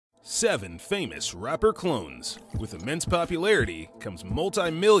7 famous rapper clones. With immense popularity comes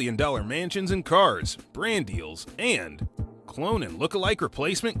multi-million-dollar mansions and cars, brand deals, and clone and look-alike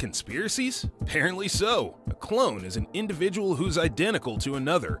replacement conspiracies? Apparently so. A clone is an individual who's identical to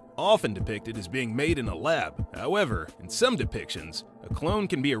another, often depicted as being made in a lab. However, in some depictions, a clone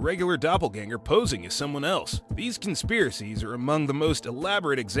can be a regular doppelganger posing as someone else. These conspiracies are among the most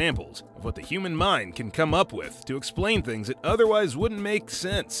elaborate examples of what the human mind can come up with to explain things that otherwise wouldn't make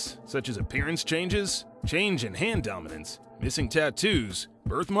sense, such as appearance changes, change in hand dominance, missing tattoos,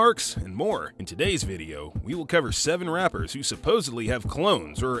 birthmarks, and more. In today's video, we will cover 7 rappers who supposedly have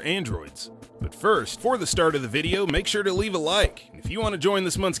clones or are androids. But first, for the start of the video, make sure to leave a like. And if you want to join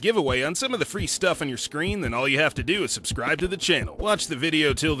this month's giveaway on some of the free stuff on your screen, then all you have to do is subscribe to the channel. Watch the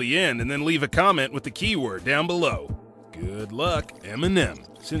video till the end and then leave a comment with the keyword down below. Good luck, Eminem.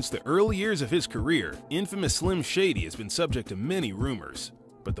 Since the early years of his career, infamous Slim Shady has been subject to many rumors.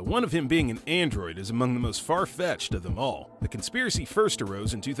 But the one of him being an android is among the most far-fetched of them all. The conspiracy first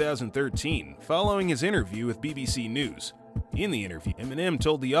arose in 2013, following his interview with BBC News. In the interview, Eminem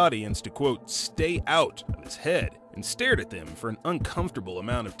told the audience to, quote, "stay out of his head," and stared at them for an uncomfortable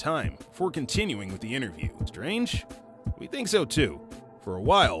amount of time before continuing with the interview. Strange? We think so too. For a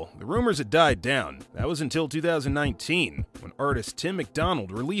while, the rumors had died down. That was until 2019, when artist Tim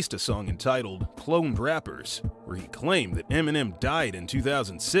McDonald released a song entitled "CLONED," where he claimed that Eminem died in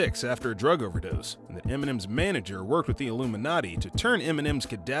 2006 after a drug overdose, and that Eminem's manager worked with the Illuminati to turn Eminem's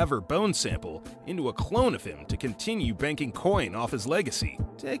cadaver bone sample into a clone of him to continue banking coin off his legacy.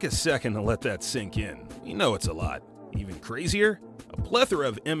 Take a second to let that sink in. We know it's a lot. Even crazier? A plethora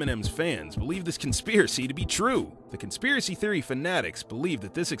of Eminem's fans believe this conspiracy to be true. The conspiracy theory fanatics believe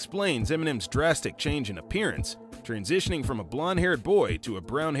that this explains Eminem's drastic change in appearance, transitioning from a blonde-haired boy to a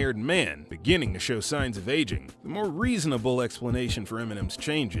brown-haired man, beginning to show signs of aging. The more reasonable explanation for Eminem's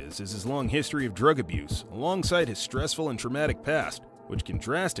changes is his long history of drug abuse, alongside his stressful and traumatic past, which can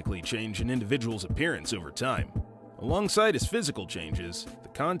drastically change an individual's appearance over time. Alongside his physical changes, the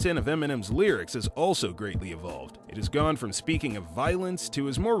content of Eminem's lyrics has also greatly evolved. It has gone from speaking of violence to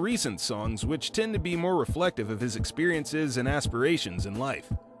his more recent songs, which tend to be more reflective of his experiences and aspirations in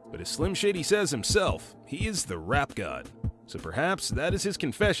life. But as Slim Shady says himself, he is the rap god. So perhaps that is his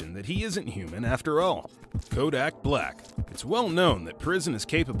confession that he isn't human after all. Kodak Black. It's well known that prison is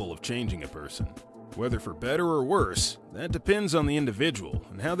capable of changing a person. Whether for better or worse, that depends on the individual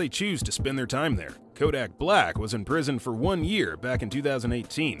and how they choose to spend their time there. Kodak Black was in prison for 1 year back in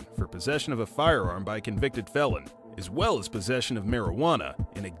 2018 for possession of a firearm by a convicted felon, as well as possession of marijuana,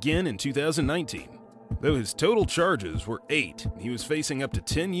 and again in 2019. Though his total charges were 8 and he was facing up to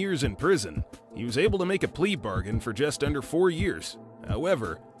 10 years in prison, he was able to make a plea bargain for just under 4 years.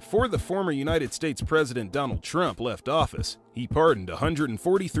 However, before the former United States President Donald Trump left office, he pardoned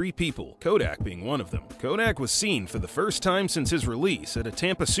 143 people, Kodak being one of them. Kodak was seen for the first time since his release at a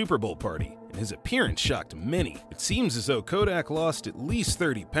Tampa Super Bowl party, and his appearance shocked many. It seems as though Kodak lost at least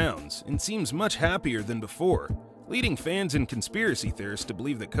 30 pounds and seems much happier than before, leading fans and conspiracy theorists to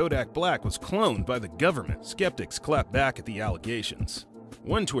believe that Kodak Black was cloned by the government. Skeptics clapped back at the allegations.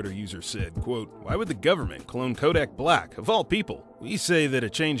 One Twitter user said, quote, "Why would the government clone Kodak Black, of all people? We say that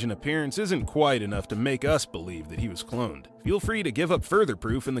a change in appearance isn't quite enough to make us believe that he was cloned. Feel free to give up further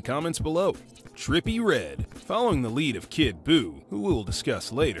proof in the comments below." Trippie Redd. Following the lead of Kid Buu, who we will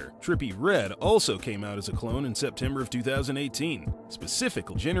discuss later, Trippie Redd also came out as a clone in September of 2018,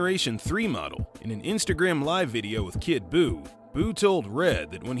 specifically Generation 3 model. In an Instagram live video with Kid Buu, Buu told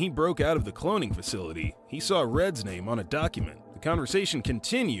Redd that when he broke out of the cloning facility, he saw Redd's name on a document. The conversation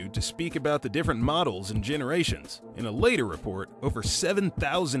continued to speak about the different models and generations. In a later report, over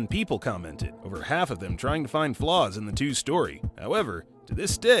 7,000 people commented, over half of them trying to find flaws in the two's story. However, to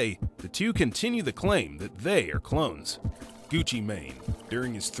this day, the two continue the claim that they are clones. Gucci Mane.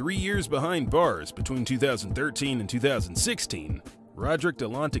 During his 3 years behind bars between 2013 and 2016, Roderick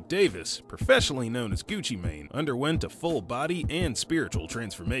Delantic Davis, professionally known as Gucci Mane, underwent a full body and spiritual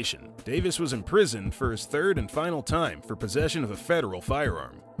transformation. Davis was imprisoned for his 3rd and final time for possession of a federal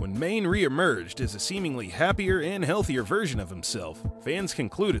firearm. When Mane re-emerged as a seemingly happier and healthier version of himself, fans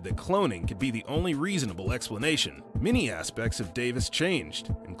concluded that cloning could be the only reasonable explanation. Many aspects of Davis changed,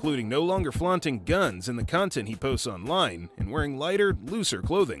 including no longer flaunting guns in the content he posts online and wearing lighter, looser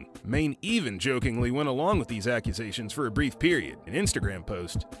clothing. Mane even jokingly went along with these accusations for a brief period. In an Instagram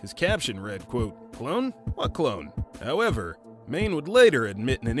post, his caption read, quote, "Clone? What clone?" However, Mane would later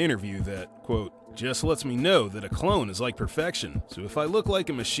admit in an interview that, quote, "just lets me know that a clone is like perfection, so if I look like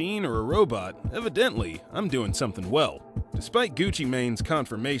a machine or a robot, evidently I'm doing something well." Despite Gucci Mane's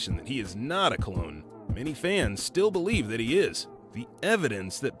confirmation that he is not a clone, many fans still believe that he is. The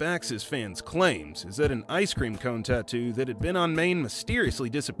evidence that backs his fans' claims is that an ice cream cone tattoo that had been on Maine mysteriously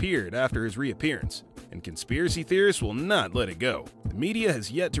disappeared after his reappearance, and conspiracy theorists will not let it go. The media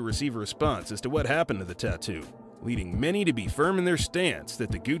has yet to receive a response as to what happened to the tattoo, leading many to be firm in their stance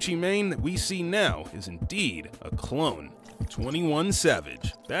that the Gucci Mane that we see now is indeed a clone. 21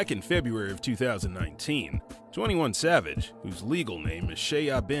 Savage. Back in February of 2019, 21 Savage, whose legal name is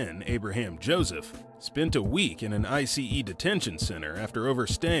Shea bin Abraham Joseph, spent a week in an ICE detention center after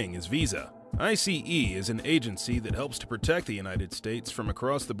overstaying his visa. ICE is an agency that helps to protect the United States from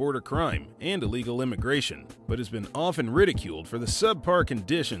across-the-border crime and illegal immigration, but has been often ridiculed for the subpar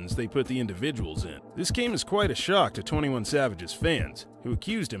conditions they put the individuals in. This came as quite a shock to 21 Savage's fans, who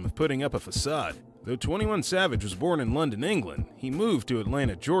accused him of putting up a facade. Though 21 Savage was born in London, England, he moved to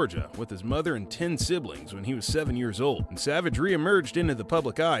Atlanta, Georgia, with his mother and 10 siblings when he was 7 years old, and Savage re-emerged into the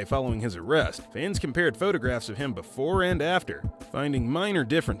public eye following his arrest. Fans compared photographs of him before and after, finding minor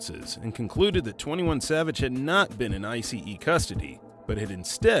differences, and concluded that 21 Savage had not been in ICE custody, but had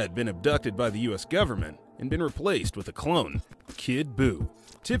instead been abducted by the US government and been replaced with a clone, Kid Buu.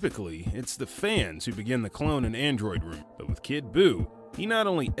 Typically, it's the fans who begin the clone and android rumor, but with Kid Buu, he not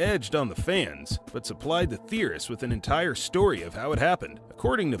only edged on the fans, but supplied the theorists with an entire story of how it happened.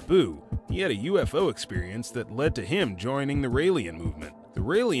 According to Buu, he had a UFO experience that led to him joining the Raelian movement. The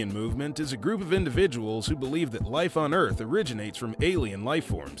Raelian movement is a group of individuals who believe that life on Earth originates from alien life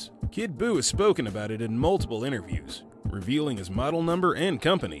forms. Kid Buu has spoken about it in multiple interviews, revealing his model number and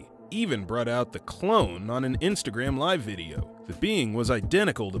company, even brought out the clone on an Instagram live video. The being was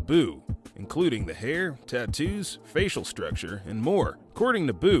identical to Buu, including the hair, tattoos, facial structure, and more. According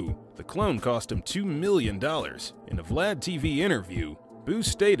to Buu, the clone cost him $2 million. In a Vlad TV interview, Buu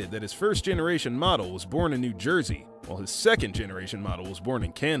stated that his first-generation model was born in New Jersey, while his second-generation model was born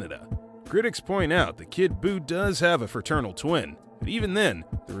in Canada. Critics point out that Kid Buu does have a fraternal twin, but even then,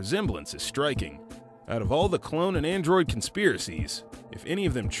 the resemblance is striking. Out of all the clone and android conspiracies, if any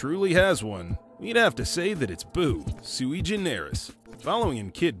of them truly has one, we'd have to say that it's Buu, sui generis. Following in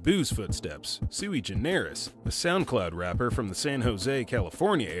Kid Buu's footsteps, Sui Generis, a SoundCloud rapper from the San Jose,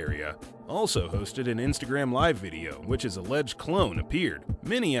 California area, also hosted an Instagram live video in which his alleged clone appeared.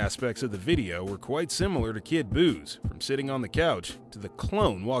 Many aspects of the video were quite similar to Kid Buu's, from sitting on the couch to the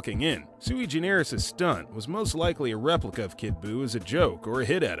clone walking in. Sui Generis' stunt was most likely a replica of Kid Buu as a joke or a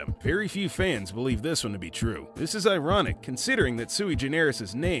hit at him. Very few fans believe this one to be true. This is ironic, considering that Sui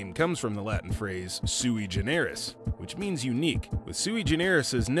Generis' name comes from the Latin phrase sui generis, which means unique, with Sui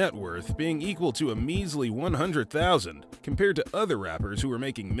Generis' net worth being equal to a measly $100,000 compared to other rappers who were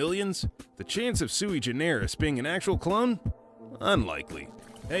making millions. The chance of Sui Generis being an actual clone? Unlikely.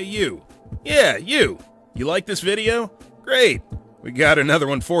 Hey you! Yeah, you! You like this video? Great! We got another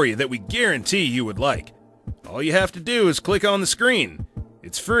one for you that we guarantee you would like. All you have to do is click on the screen.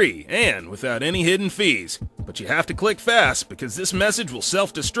 It's free and without any hidden fees, but you have to click fast because this message will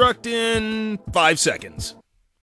self-destruct in 5 seconds.